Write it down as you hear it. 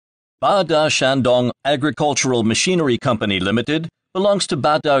Bada Shandong Agricultural Machinery Company Limited belongs to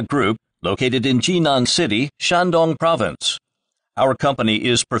Bada Group, located in Jinan City, Shandong Province. Our company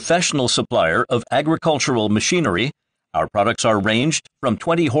is professional supplier of agricultural machinery. Our products are ranged from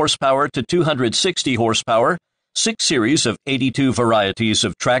 20 horsepower to 260 horsepower, 6 series of 82 varieties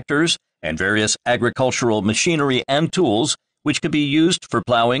of tractors, and various agricultural machinery and tools which can be used for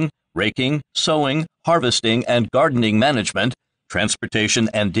plowing, raking, sowing, harvesting, and gardening management, transportation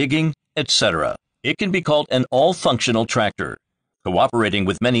and digging, etc. It can be called an all-functional tractor. Cooperating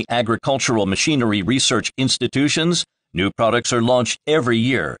with many agricultural machinery research institutions, new products are launched every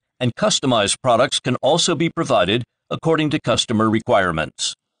year, and customized products can also be provided according to customer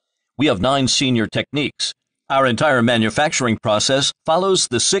requirements. We have 9 senior techniques. Our entire manufacturing process follows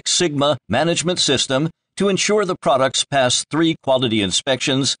the Six Sigma management system to ensure the products pass 3 quality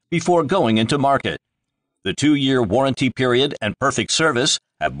inspections before going into market. The 2-year warranty period and perfect service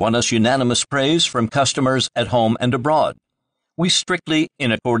have won us unanimous praise from customers at home and abroad. We strictly,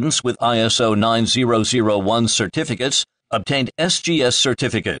 in accordance with ISO 9001 certificates, obtained SGS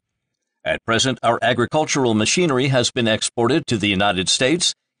certificate. At present, our agricultural machinery has been exported to the United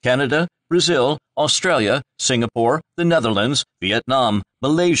States, Canada, Brazil, Australia, Singapore, the Netherlands, Vietnam,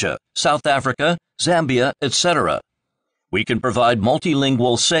 Malaysia, South Africa, Zambia, etc. We can provide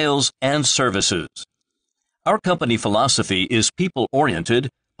multilingual sales and services. Our company philosophy is people-oriented,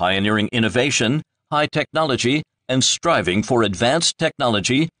 pioneering innovation, high technology, and striving for advanced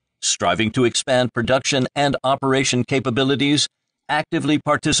technology, striving to expand production and operation capabilities, actively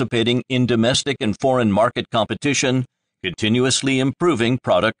participating in domestic and foreign market competition, continuously improving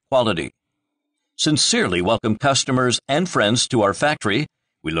product quality. Sincerely welcome customers and friends to our factory.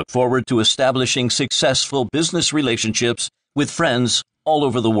 We look forward to establishing successful business relationships with friends all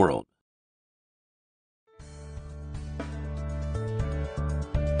over the world.